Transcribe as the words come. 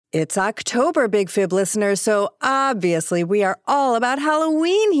It's October, Big Fib listeners, so obviously we are all about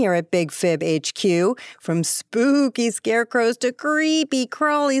Halloween here at Big Fib HQ. From spooky scarecrows to creepy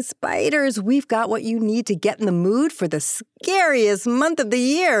crawly spiders, we've got what you need to get in the mood for the scariest month of the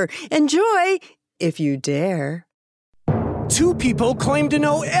year. Enjoy, if you dare. Two people claim to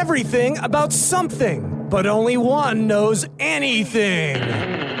know everything about something, but only one knows anything.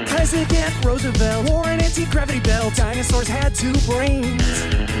 President Roosevelt wore an anti-gravity belt. Dinosaurs had two brains.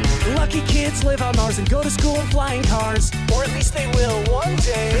 Lucky kids live on Mars and go to school in flying cars. Or at least they will one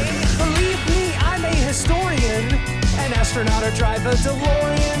day. Believe me, I'm a historian. An astronaut or drive a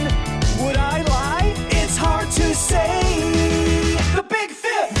DeLorean. Would I lie? It's hard to say. The Big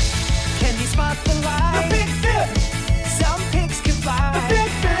Fib! Can you spot the lie? The Big Fib! Some pigs can fly. The Big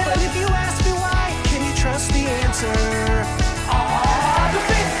Fib! But if you ask me why, can you trust the answer? The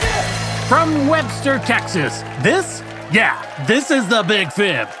Big Fib! From Webster, Texas, this is the Big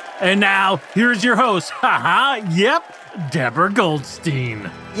Fib. And now, here's your host, Deborah Goldstein.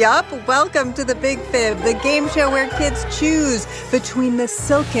 Yup, welcome to the Big Fib, the game show where kids choose between the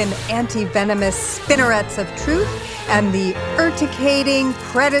silken, anti-venomous spinnerets of truth and the urticating,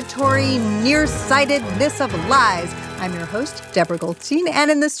 predatory, nearsightedness of lies. I'm your host, Deborah Goldstein, and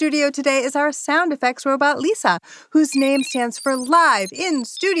in the studio today is our sound effects robot, Lisa, whose name stands for Live in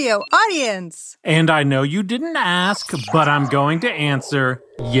Studio Audience. And I know you didn't ask, but I'm going to answer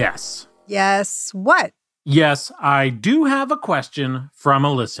yes. Yes, what? Yes, I do have a question from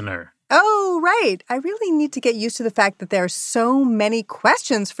a listener. Oh, right. I really need to get used to the fact that there are so many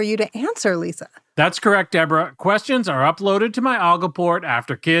questions for you to answer, Lisa. That's correct, Deborah. Questions are uploaded to my Algoport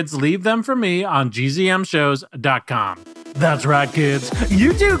after kids leave them for me on gzmshows.com. That's right, kids.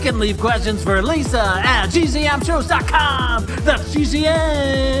 You too can leave questions for Lisa at gzmshows.com. That's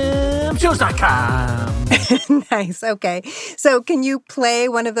gzmshows.com. Nice. Okay. So can you play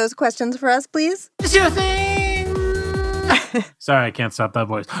one of those questions for us, please? Sure thing. Sorry, I can't stop that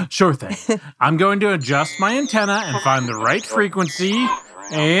voice. Sure thing. I'm going to adjust my antenna and find the right frequency.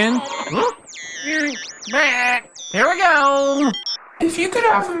 And here we go. If you could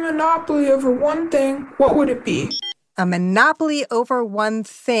have a monopoly over one thing, what would it be? A monopoly over one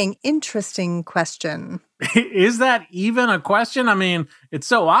thing. Interesting question. Is that even a question? I mean, it's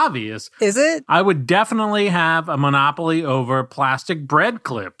so obvious. Is it? I would definitely have a monopoly over plastic bread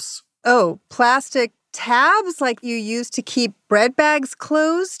clips. Oh, plastic tabs like you use to keep bread bags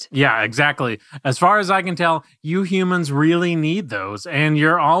closed? Yeah, exactly. As far as I can tell, you humans really need those, and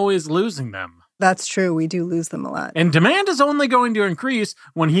you're always losing them. That's true. We do lose them a lot. And demand is only going to increase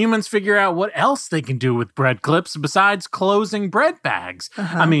when humans figure out what else they can do with bread clips besides closing bread bags.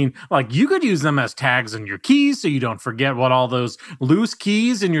 I mean, like you could use them as tags on your keys so you don't forget what all those loose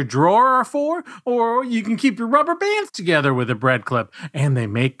keys in your drawer are for. Or you can keep your rubber bands together with a bread clip. And they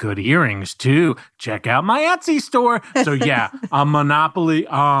make good earrings too. Check out my Etsy store. So yeah, a monopoly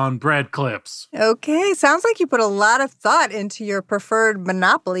on bread clips. Okay, sounds like you put a lot of thought into your preferred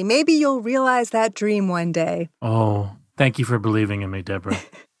monopoly. Maybe you'll realize that dream one day. Oh, thank you for believing in me, Deborah.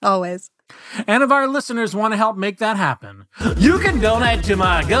 Always. And if our listeners want to help make that happen, you can donate to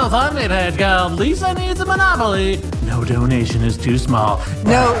my GoFundMe page called Lisa Needs a Monopoly. No donation is too small.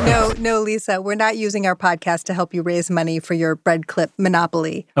 No, Lisa. We're not using our podcast to help you raise money for your bread clip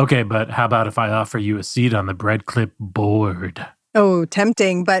monopoly. Okay, but how about if I offer you a seat on the bread clip board? Oh,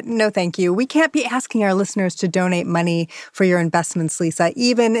 tempting, but no thank you. We can't be asking our listeners to donate money for your investments, Lisa,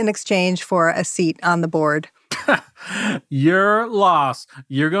 even in exchange for a seat on the board. Your loss.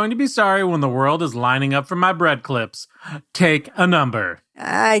 You're going to be sorry when the world is lining up for my bread clips. Take a number.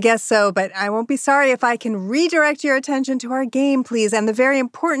 I guess so, but I won't be sorry if I can redirect your attention to our game, please, and the very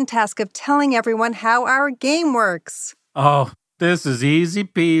important task of telling everyone how our game works. Oh, this is easy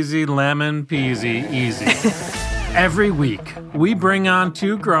peasy, lemon peasy, easy. Every week, we bring on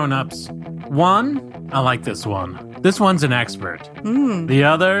two grown-ups. One, I like this one. This one's an expert. The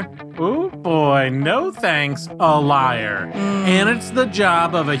other, oh boy, no thanks, a liar. And it's the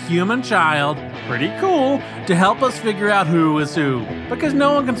job of a human child, pretty cool, to help us figure out who is who. Because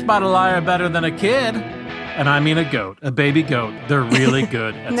no one can spot a liar better than a kid. And I mean a goat, a baby goat. They're really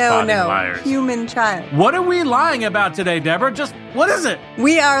good at spotting liars. Human child. What are we lying about today, Deborah? Just, what is it?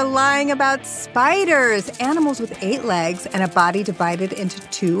 We are lying about spiders, animals with 8 legs and a body divided into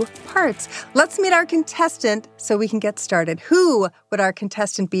 2 parts. Let's meet our contestant so we can get started. Who would our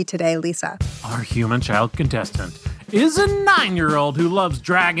contestant be today, Lisa? Our human child contestant is a 9-year-old who loves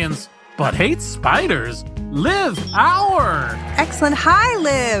dragons but hates spiders. Liv Auer. Excellent. Hi,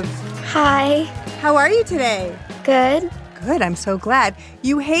 Liv. Hi. How are you today? Good. Good, I'm so glad.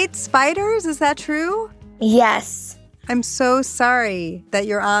 You hate spiders, is that true? Yes. I'm so sorry that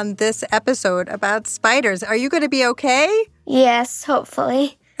you're on this episode about spiders. Are you going to be okay? Yes,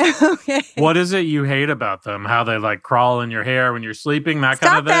 hopefully. Okay. What is it you hate about them? How they like crawl in your hair when you're sleeping, that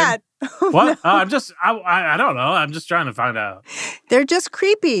kind of thing? Stop that. What? I don't know. I'm just trying to find out. They're just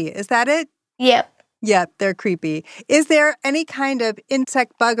creepy. Is that it? Yep. Yep, they're creepy. Is there any kind of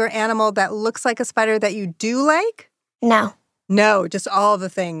insect, bug, or animal that looks like a spider that you do like? No. No, just all the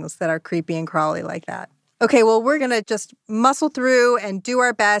things that are creepy and crawly like that. Okay, well, we're going to just muscle through and do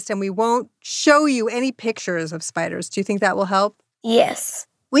our best, and we won't show you any pictures of spiders. Do you think that will help? Yes.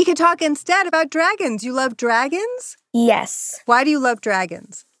 We could talk instead about dragons. You love dragons? Yes. Why do you love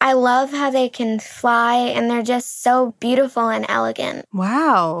dragons? I love how they can fly, and they're just so beautiful and elegant.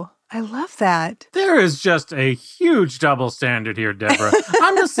 Wow, I love that. There is just a huge double standard here, Deborah.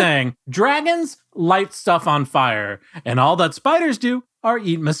 I'm just saying, dragons light stuff on fire, and all that spiders do are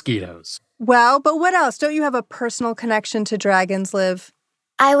eat mosquitoes. Well, but what else? Don't you have a personal connection to dragons, Liv?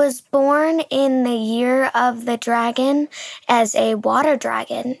 I was born in the year of the dragon as a water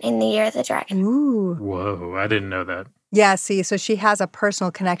dragon in the year of the dragon. Ooh. Whoa, I didn't know that. Yeah, see, so she has a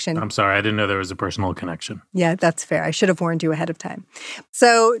personal connection. I'm sorry, I didn't know there was a personal connection. Yeah, that's fair. I should have warned you ahead of time.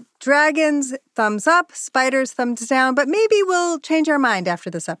 So dragons, thumbs up, spiders, thumbs down, but maybe we'll change our mind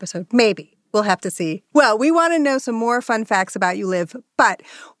after this episode. Maybe. We'll have to see. Well, we want to know some more fun facts about you, Liv, but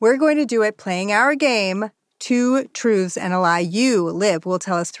we're going to do it playing our game, 2 Truths and a Lie. You, Liv, will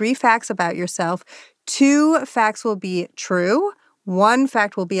tell us 3 facts about yourself. 2 facts will be true. 1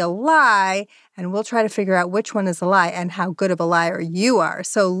 fact will be a lie, and we'll try to figure out which one is a lie and how good of a liar you are.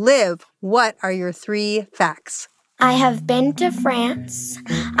 So, Liv, what are your 3 facts? I have been to France,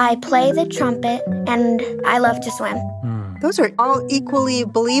 I play the trumpet, and I love to swim. Those are all equally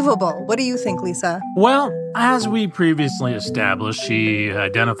believable. What do you think, Lisa? Well, as we previously established, she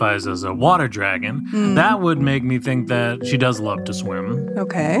identifies as a water dragon. That would make me think that she does love to swim.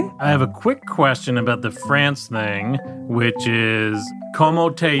 Okay. I have a quick question about the France thing, which is,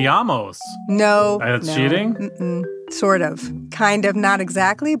 ¿Cómo te llamas? No. That's no. cheating? Mm-mm. Sort of. Kind of, not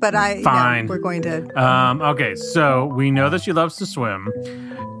exactly, but Fine. We're going to... Okay, so we know that she loves to swim.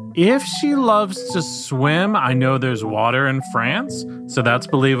 If she loves to swim, I know there's water in France, so that's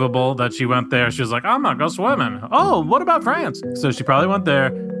believable that she went there. She was like, I'm not going swimming. Oh, what about France? So she probably went there.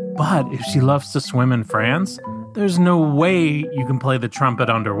 But if she loves to swim in France, there's no way you can play the trumpet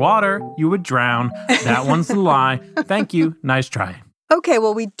underwater. You would drown. That one's the lie. Thank you. Nice try. Okay,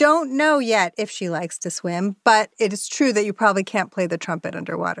 well, we don't know yet if she likes to swim, but it is true that you probably can't play the trumpet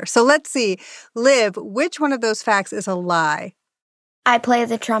underwater. So let's see. Liv, which one of those facts is a lie? I play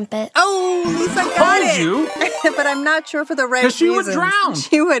the trumpet. Oh, Lisa got it. You? But I'm not sure for the right reasons. Because she would drown.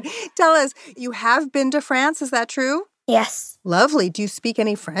 She would. Tell us, you have been to France, is that true? Yes. Lovely. Do you speak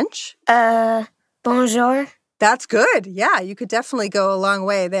any French? Bonjour. That's good. Yeah, you could definitely go a long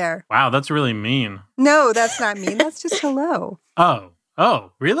way there. Wow, that's really mean. No, that's not mean. That's just hello.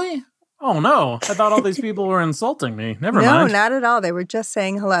 Oh, really? Oh, no. I thought all these people were insulting me. Never No, mind. not at all. They were just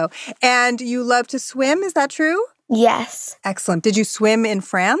saying hello. And you love to swim, is that true? Yes. Excellent. Did you swim in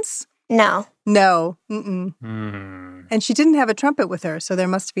France? No. No. Mm-mm. And she didn't have a trumpet with her, so there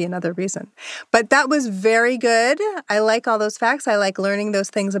must be another reason. But that was very good. I like all those facts. I like learning those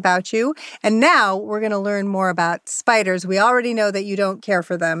things about you. And now we're going to learn more about spiders. We already know that you don't care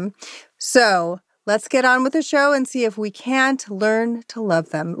for them. So let's get on with the show and see if we can't learn to love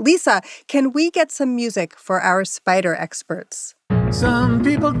them. Lisa, can we get some music for our spider experts? Some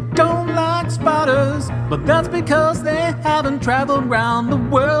people don't like spiders, but that's because they haven't traveled around the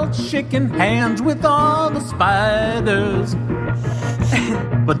world shaking hands with all the spiders.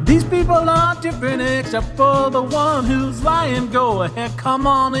 But these people are different except for the one who's lying. Go ahead, come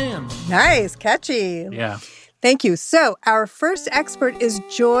on in. Nice, catchy. Yeah. Thank you. So our first expert is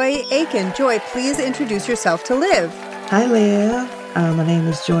Joy Aiken. Joy, please introduce yourself to Liv. Hi, Liv. My name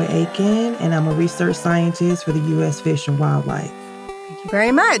is Joy Aiken, and I'm a research scientist for the U.S. Fish and Wildlife. Thank you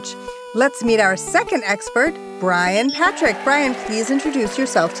very much. Let's meet our second expert, Brian Patrick. Brian, please introduce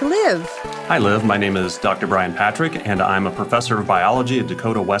yourself to Liv. Hi, Liv. My name is Dr. Brian Patrick, and I'm a professor of biology at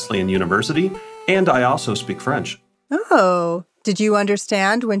Dakota Wesleyan University, and I also speak French. Oh, did you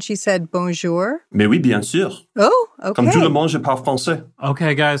understand when she said bonjour? Mais oui, bien sûr. Oh, okay. Comme tout le monde, je parle français.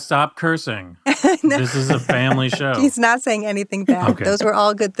 Okay, guys, stop cursing. This is a family show. He's not saying anything bad. Okay. Those were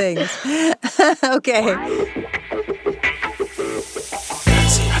all good things. Okay.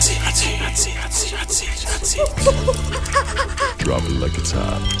 Drop it like it's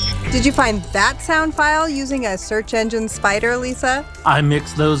hot. Did you find that sound file using a search engine spider, Lisa? I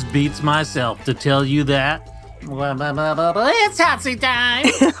mix those beats myself to tell you that. It's hot seat time.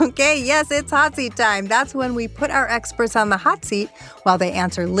 Okay, yes, it's hot seat time. That's when we put our experts on the hot seat while they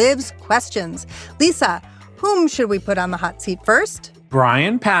answer Liv's questions. Lisa, whom should we put on the hot seat first?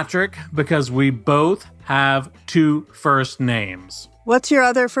 Brian Patrick, because we both have 2 first names. What's your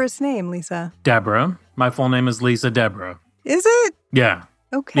other first name, Lisa? Deborah. My full name is Lisa Deborah. Is it? Yeah.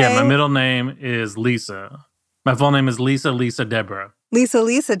 Okay. Yeah, my middle name is Lisa. My full name is Lisa Deborah.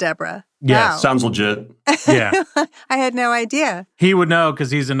 Lisa Deborah. Yes. Wow. Sounds legit. Yeah. I had no idea. He would know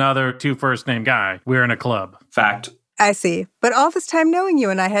because he's another 2 first name guy. We're in a club. Fact. I see. But all this time knowing you,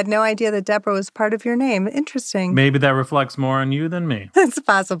 and I had no idea that Deborah was part of your name. Interesting. Maybe that reflects more on you than me. It's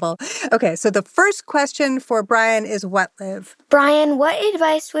possible. Okay, so the first question for Brian is what, Liv? Brian, what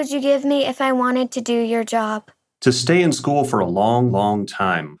advice would you give me if I wanted to do your job? To stay in school for a long, long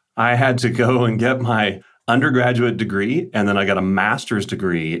time. I had to go and get my undergraduate degree, and then I got a master's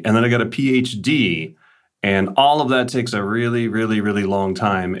degree, and then I got a PhD. And all of that takes a really, really, really long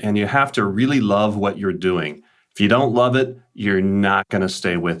time. And you have to really love what you're doing. If you don't love it, you're not going to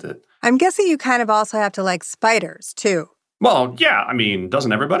stay with it. I'm guessing you kind of also have to like spiders, too. Well, yeah,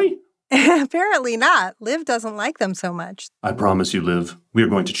 doesn't everybody? Apparently not. Liv doesn't like them so much. I promise you, Liv, we are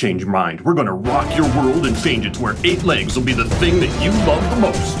going to change your mind. We're going to rock your world and change it to where 8 legs will be the thing that you love the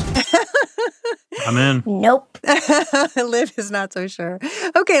most. I'm in. Nope. Liv is not so sure.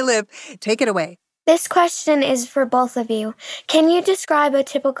 Okay, Liv, take it away. This question is for both of you. Can you describe a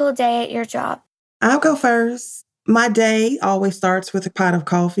typical day at your job? I'll go first. My day always starts with a pot of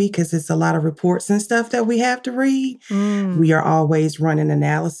coffee because it's a lot of reports and stuff that we have to read. We are always running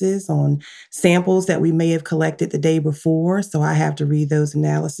analysis on samples that we may have collected the day before. So I have to read those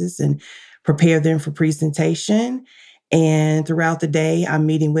analysis and prepare them for presentation. And throughout the day, I'm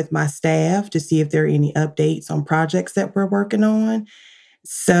meeting with my staff to see if there are any updates on projects that we're working on.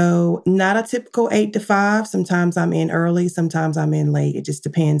 So not a typical 8 to 5. Sometimes I'm in early, sometimes I'm in late. It just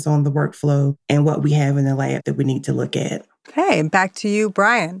depends on the workflow and what we have in the lab that we need to look at. Okay, back to you,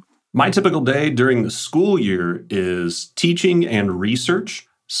 Brian. My typical day during the school year is teaching and research.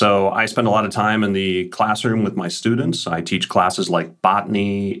 So I spend a lot of time in the classroom with my students. I teach classes like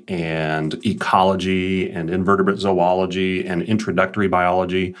botany and ecology and invertebrate zoology and introductory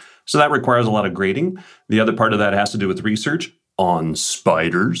biology. So that requires a lot of grading. The other part of that has to do with research on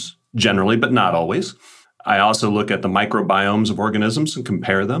spiders, generally, but not always. I also look at the microbiomes of organisms and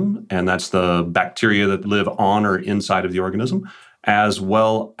compare them, and that's the bacteria that live on or inside of the organism, as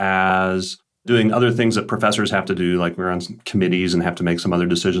well as doing other things that professors have to do, like we're on some committees and have to make some other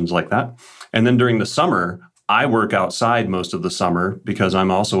decisions like that. And then during the summer, I work outside most of the summer because I'm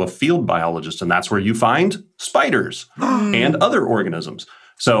also a field biologist, and that's where you find spiders and other organisms.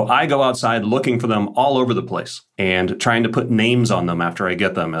 So I go outside looking for them all over the place and trying to put names on them after I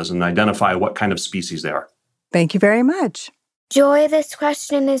get them and identify what kind of species they are. Thank you very much. Joy, this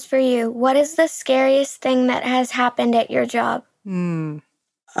question is for you. What is the scariest thing that has happened at your job?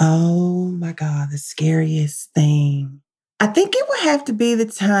 Oh my God, the scariest thing. I think it would have to be the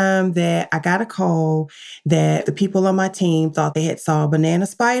time that I got a call that the people on my team thought they had saw a banana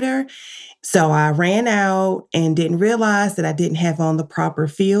spider. So I ran out and didn't realize that I didn't have on the proper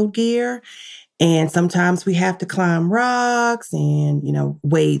field gear. And sometimes we have to climb rocks and,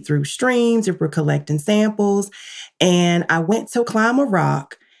 wade through streams if we're collecting samples. And I went to climb a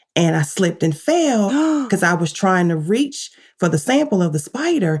rock and I slipped and fell because I was trying to reach for the sample of the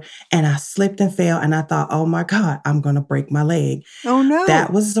spider, and I slipped and fell, and I thought, oh my God, I'm going to break my leg. Oh no.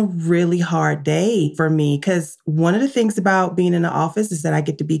 That was a really hard day for me because one of the things about being in the office is that I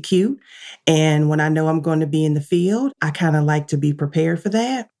get to be cute. And when I know I'm going to be in the field, I kind of like to be prepared for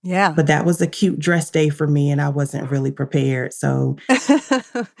that. Yeah. But that was a cute dress day for me, and I wasn't really prepared. So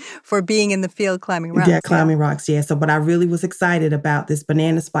for being in the field climbing rocks. Yeah, climbing rocks, yeah. So, but I really was excited about this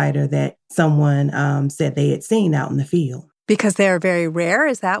banana spider that someone said they had seen out in the field. Because they're very rare,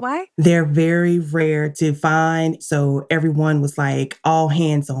 is that why? They're very rare to find. So everyone was like, all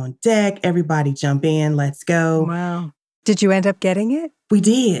hands on deck, everybody jump in, let's go. Wow. Did you end up getting it? We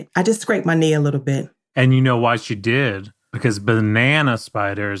did. I just scraped my knee a little bit. And you know why she did? Because banana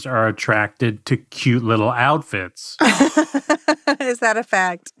spiders are attracted to cute little outfits. Is that a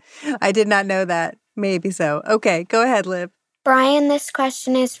fact? I did not know that. Maybe so. Okay, go ahead, Liv. Brian, this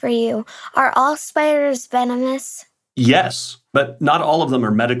question is for you. Are all spiders venomous? Yes, but not all of them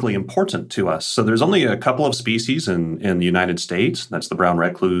are medically important to us. So there's only a couple of species in the United States. That's the brown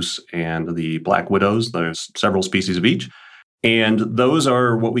recluse and the black widows. There's several species of each. And those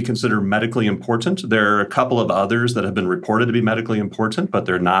are what we consider medically important. There are a couple of others that have been reported to be medically important, but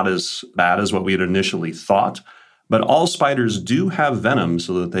they're not as bad as what we had initially thought. But all spiders do have venom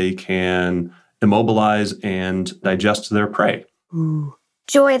so that they can immobilize and digest their prey. Ooh.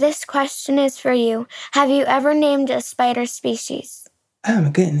 Joy, this question is for you. Have you ever named a spider species? Oh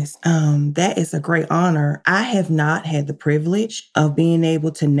my goodness. That is a great honor. I have not had the privilege of being able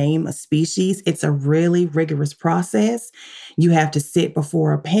to name a species. It's a really rigorous process. You have to sit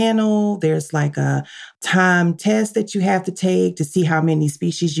before a panel. There's like a time test that you have to take to see how many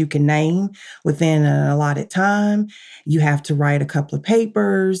species you can name within an allotted time. You have to write a couple of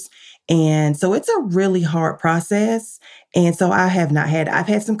papers. And so it's a really hard process. And so I've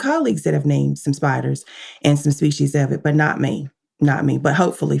had some colleagues that have named some spiders and some species of it, but not me. Not me, but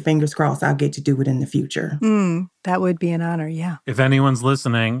hopefully, fingers crossed, I'll get to do it in the future. That would be an honor, yeah. If anyone's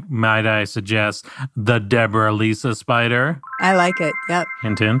listening, might I suggest the Deborah Lisa spider? I like it, yep.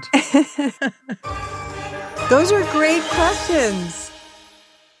 Hint, hint. Those are great questions.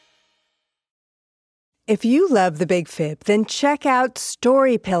 If you love The Big Fib, then check out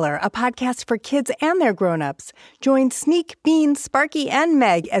Story Pillar, a podcast for kids and their grown-ups. Join Sneak, Bean, Sparky, and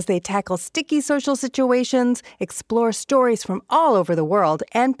Meg as they tackle sticky social situations, explore stories from all over the world,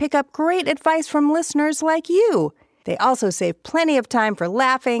 and pick up great advice from listeners like you. They also save plenty of time for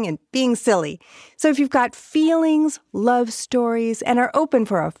laughing and being silly. So if you've got feelings, love stories, and are open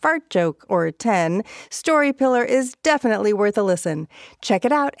for a fart joke or 10, Story Pillar is definitely worth a listen. Check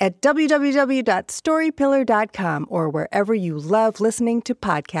it out at www.storypillar.com or wherever you love listening to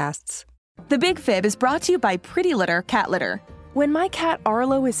podcasts. The Big Fib is brought to you by Pretty Litter Cat Litter. When my cat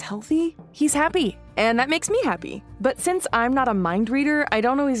Arlo is healthy, he's happy, and that makes me happy. But since I'm not a mind reader, I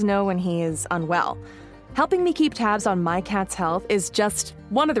don't always know when he is unwell. Helping me keep tabs on my cat's health is just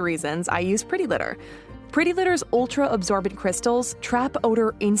one of the reasons I use Pretty Litter. Pretty Litter's ultra-absorbent crystals trap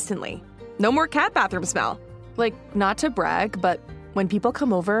odor instantly. No more cat bathroom smell. Like, not to brag, but when people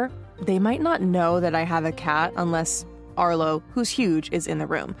come over, they might not know that I have a cat unless Arlo, who's huge, is in the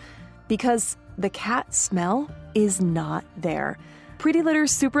room. Because the cat smell is not there. Pretty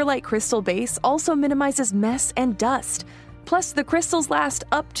Litter's super light crystal base also minimizes mess and dust. Plus, the crystals last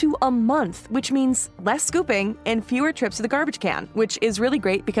up to a month, which means less scooping and fewer trips to the garbage can, which is really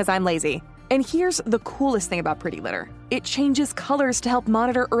great because I'm lazy. And here's the coolest thing about Pretty Litter. It changes colors to help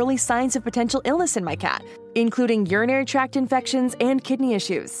monitor early signs of potential illness in my cat, including urinary tract infections and kidney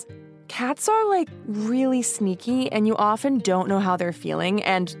issues. Cats are really sneaky, and you often don't know how they're feeling,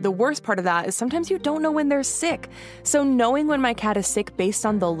 and the worst part of that is sometimes you don't know when they're sick. So knowing when my cat is sick based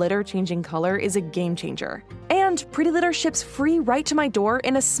on the litter changing color is a game changer. And Pretty Litter ships free right to my door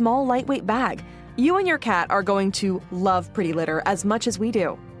in a small, lightweight bag. You and your cat are going to love Pretty Litter as much as we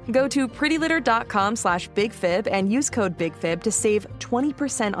do. Go to prettylitter.com/bigfib and use code BIGFIB to save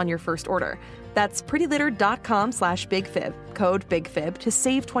 20% on your first order. That's prettylitter.com/bigfib, code BIGFIB to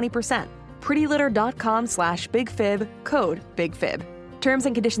save 20%. prettylitter.com/bigfib, code BIGFIB. Terms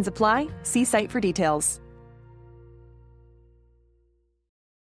and conditions apply. See site for details.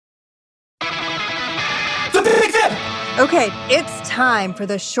 The Big Fib! Okay, it's time for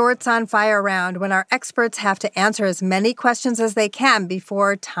the Shorts on Fire round when our experts have to answer as many questions as they can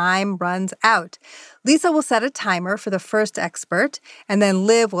before time runs out. Lisa will set a timer for the first expert, and then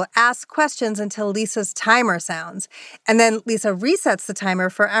Liv will ask questions until Lisa's timer sounds. And then Lisa resets the timer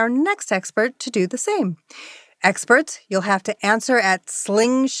for our next expert to do the same. Experts, you'll have to answer at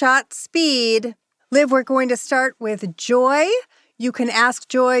slingshot speed. Liv, we're going to start with Joy. You can ask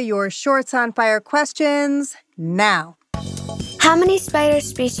Joy your Shorts on Fire questions now. How many spider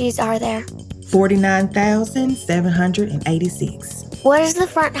species are there? 49,786. What is the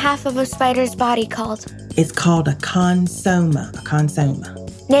front half of a spider's body called? It's called a consoma.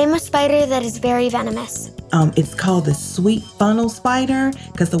 Name a spider that is very venomous. It's called the sweet funnel spider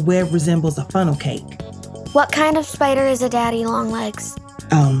because the web resembles a funnel cake. What kind of spider is a daddy long legs?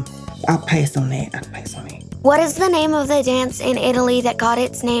 I'll pass on that. What is the name of the dance in Italy that got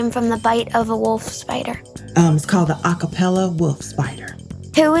its name from the bite of a wolf spider? It's called the acapella wolf spider.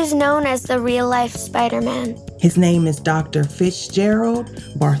 Who is known as the real-life Spider-Man? His name is Dr. Fitzgerald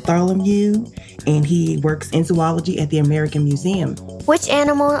Bartholomew, and he works in zoology at the American Museum. Which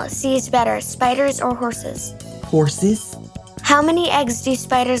animal sees better, spiders or horses? Horses. How many eggs do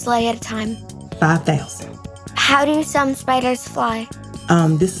spiders lay at a time? 5,000. How do some spiders fly?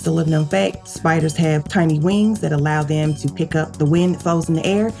 This is a little known fact. Spiders have tiny wings that allow them to pick up the wind that flows in the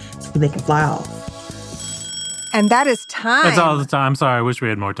air so they can fly off. And that is time. That's all the time. I'm sorry. I wish we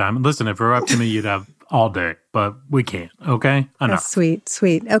had more time. Listen, if it were up to me, you'd have all day, but we can't. Okay? Enough. That's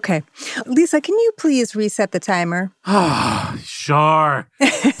sweet. Okay. Lisa, can you please reset the timer? Sure.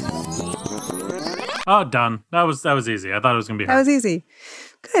 Oh, done. That was easy. I thought it was going to be hard. That was easy.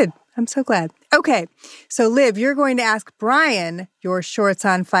 Good. I'm so glad. Okay, so Liv, you're going to ask Brian your Shorts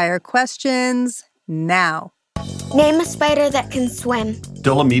on Fire questions now. Name a spider that can swim.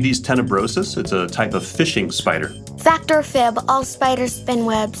 Dolomedes tenebrosus. It's a type of fishing spider. Fact or fib, all spiders spin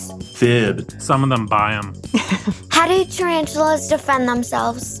webs. Fib. Some of them buy them. How do tarantulas defend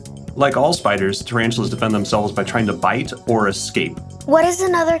themselves? Like all spiders, tarantulas defend themselves by trying to bite or escape. What is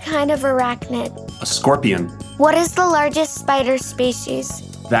another kind of arachnid? A scorpion. What is the largest spider species?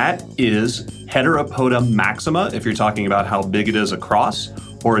 That is Heteropoda maxima, if you're talking about how big it is across,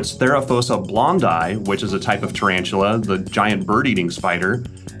 or it's Theraphosa blondi, which is a type of tarantula, the giant bird-eating spider,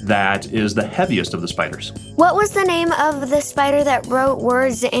 that is the heaviest of the spiders. What was the name of the spider that wrote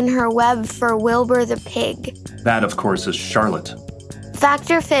words in her web for Wilbur the pig? That, of course, is Charlotte. Fact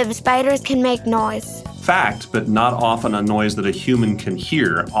or fib, spiders can make noise. Fact, but not often a noise that a human can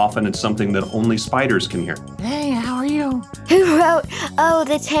hear. Often it's something that only spiders can hear. Hey, how are you? Who wrote, "Oh,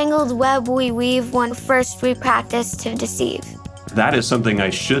 the tangled web we weave when first we practice to deceive"? That is something I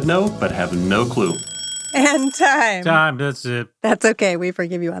should know, but have no clue. And time. Time, that's it. That's okay. We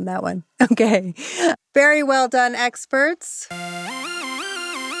forgive you on that one. Okay. Very well done, experts.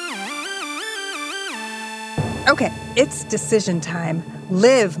 Okay, it's decision time.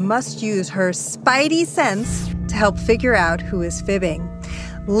 Liv must use her spidey sense to help figure out who is fibbing.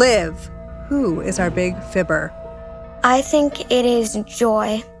 Liv, who is our big fibber? I think it is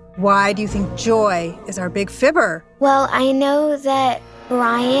Joy. Why do you think Joy is our big fibber? Well, I know that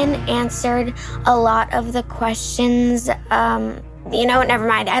Brian answered a lot of the questions. Never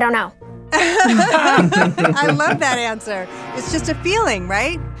mind. I don't know. I love that answer. It's just a feeling,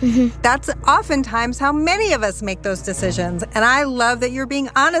 right? Mm-hmm. That's oftentimes how many of us make those decisions. And I love that you're being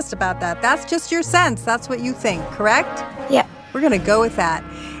honest about that. That's just your sense. That's what you think, correct? Yep. We're going to go with that.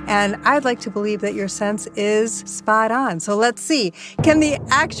 And I'd like to believe that your sense is spot on. So let's see. Can the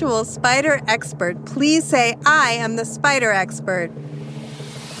actual spider expert please say, "I am the spider expert"?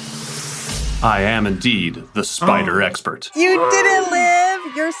 I am indeed the spider expert. You did it,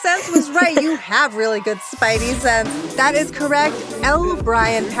 Liv! Your sense was right. You have really good spidey sense. That is correct. L.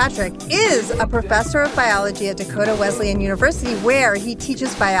 Brian Patrick is a professor of biology at Dakota Wesleyan University, where he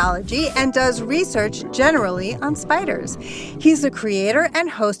teaches biology and does research generally on spiders. He's the creator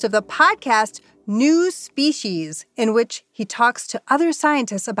and host of the podcast New Species, in which he talks to other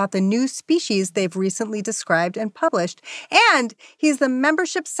scientists about the new species they've recently described and published. And he's the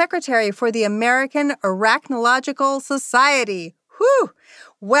membership secretary for the American Arachnological Society. Whew!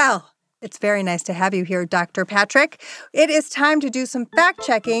 Well, it's very nice to have you here, Dr. Patrick. It is time to do some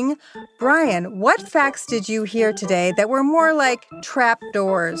fact-checking. Brian, what facts did you hear today that were more like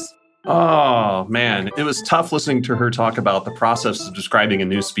trapdoors? Oh, man. It was tough listening to her talk about the process of describing a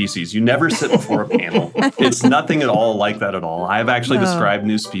new species. You never sit before a panel. It's nothing at all like that at all. I've actually described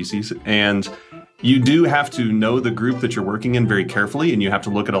new species, and you do have to know the group that you're working in very carefully, and you have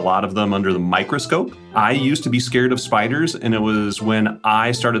to look at a lot of them under the microscope. I used to be scared of spiders, and it was when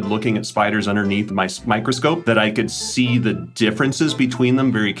I started looking at spiders underneath my microscope that I could see the differences between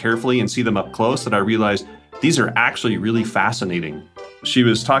them very carefully and see them up close that I realized these are actually really fascinating. She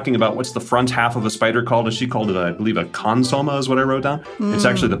was talking about what's the front half of a spider called, and she called it, I believe, a consoma is what I wrote down. It's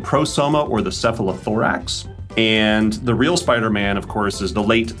actually the prosoma or the cephalothorax. And the real Spider-Man, of course, is the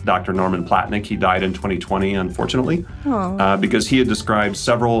late Dr. Norman Platnick. He died in 2020, unfortunately, because he had described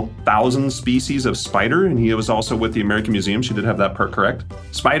several thousand species of spider, and he was also with the American Museum. She did have that part correct.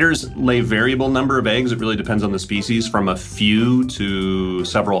 Spiders lay variable number of eggs. It really depends on the species, from a few to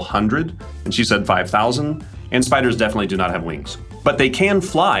several hundred. And she said 5,000. And spiders definitely do not have wings. But they can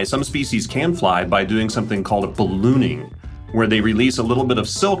fly. Some species can fly by doing something called ballooning, where they release a little bit of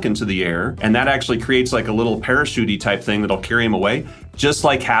silk into the air, and that actually creates like a little parachute-y type thing that'll carry them away, just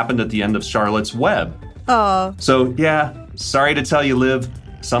like happened at the end of Charlotte's Web. Oh. So yeah, sorry to tell you, Liv,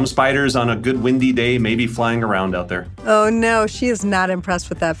 some spiders on a good windy day may be flying around out there. Oh no, she is not impressed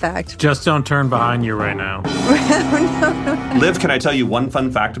with that fact. Just don't turn behind you right now. Liv, can I tell you one fun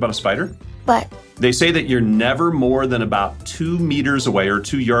fact about a spider? What? They say that you're never more than about 2 meters away or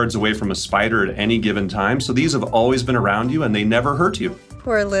 2 yards away from a spider at any given time. So these have always been around you and they never hurt you.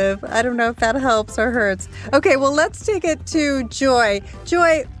 Poor Liv. I don't know if that helps or hurts. Okay, well, let's take it to Joy.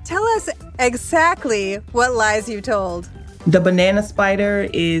 Joy, tell us exactly what lies you told. The banana spider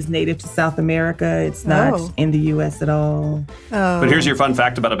is native to South America. It's not in the U.S. at all. But here's your fun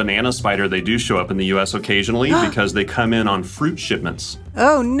fact about a banana spider. They do show up in the U.S. occasionally because they come in on fruit shipments.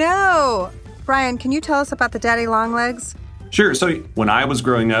 Oh, no. Brian, can you tell us about the daddy longlegs? Sure. So when I was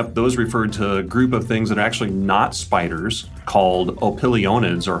growing up, those referred to a group of things that are actually not spiders called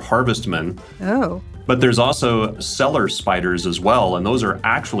opilionids or harvestmen. Oh. But there's also cellar spiders as well, and those are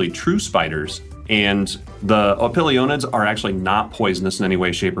actually true spiders. And the opilionids are actually not poisonous in any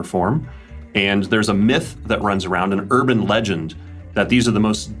way, shape, or form. And there's a myth that runs around, an urban legend, that these are the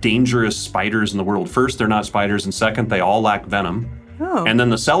most dangerous spiders in the world. First, they're not spiders, and second, they all lack venom. Oh. And then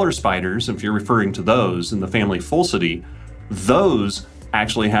the cellar spiders, if you're referring to those in the family Fulcidae, those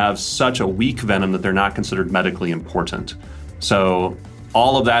actually have such a weak venom that they're not considered medically important. So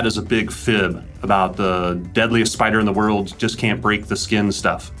all of that is a big fib about the deadliest spider in the world, just can't break the skin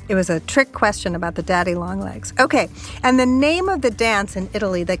stuff. It was a trick question about the daddy long legs. Okay, and the name of the dance in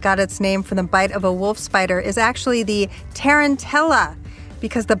Italy that got its name from the bite of a wolf spider is actually the tarantella,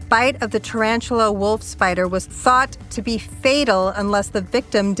 because the bite of the tarantula wolf spider was thought to be fatal unless the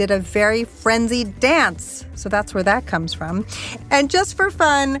victim did a very frenzied dance. So that's where that comes from. And just for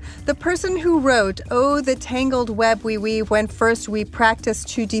fun, the person who wrote, "Oh, the tangled web we weave when first we practice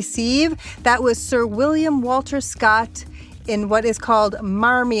to deceive," that was Sir William Walter Scott in what is called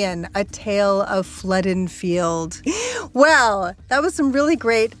Marmion, A Tale of Flodden Field. Well, that was some really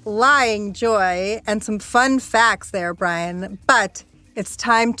great lying joy and some fun facts there, Brian. But it's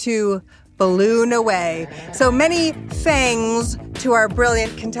time to balloon away. So many thanks to our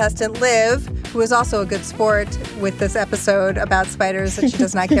brilliant contestant, Liv, who is also a good sport with this episode about spiders that she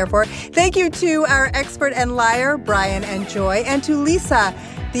does not care for. Thank you to our expert and liar, Brian and Joy, and to Lisa,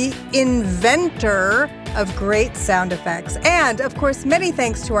 the inventor of great sound effects. And, of course, many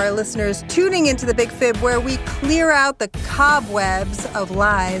thanks to our listeners tuning into The Big Fib, where we clear out the cobwebs of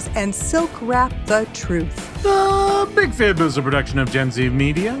lies and silk wrap the truth. The Big Fib is a production of Gen Z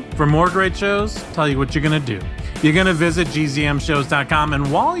Media. For more great shows, tell you what you're going to do. You're going to visit gzmshows.com, and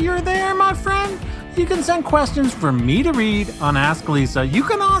while you're there, my friend, you can send questions for me to read on Ask Lisa. You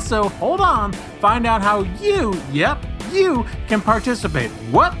can also, find out how you can participate.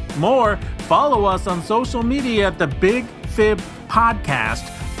 What more? Follow us on social media at The Big Fib Podcast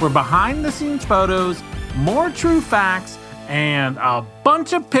for behind-the-scenes photos, more true facts, and a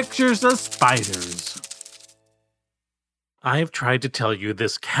bunch of pictures of spiders. I have tried to tell you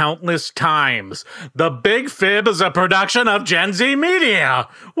this countless times. The Big Fib is a production of Gen Z Media.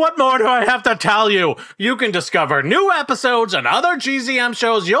 What more do I have to tell you? You can discover new episodes and other GZM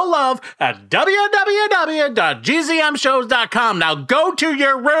shows you'll love at www.gzmshows.com. Now go to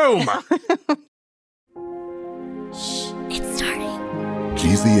your room. It's starting.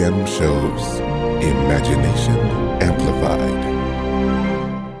 GZM shows Imagination Amplified.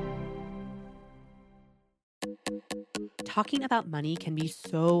 Talking about money can be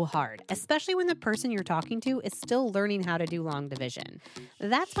so hard, especially when the person you're talking to is still learning how to do long division.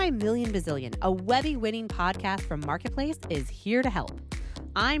 That's why Million Bazillion, a Webby-winning podcast from Marketplace, is here to help.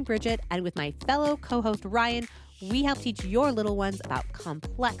 I'm Bridget, and with my fellow co-host Ryan, we help teach your little ones about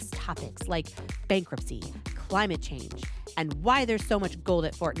complex topics like bankruptcy, climate change, and why there's so much gold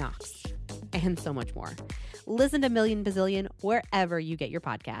at Fort Knox, and so much more. Listen to Million Bazillion wherever you get your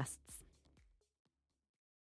podcasts.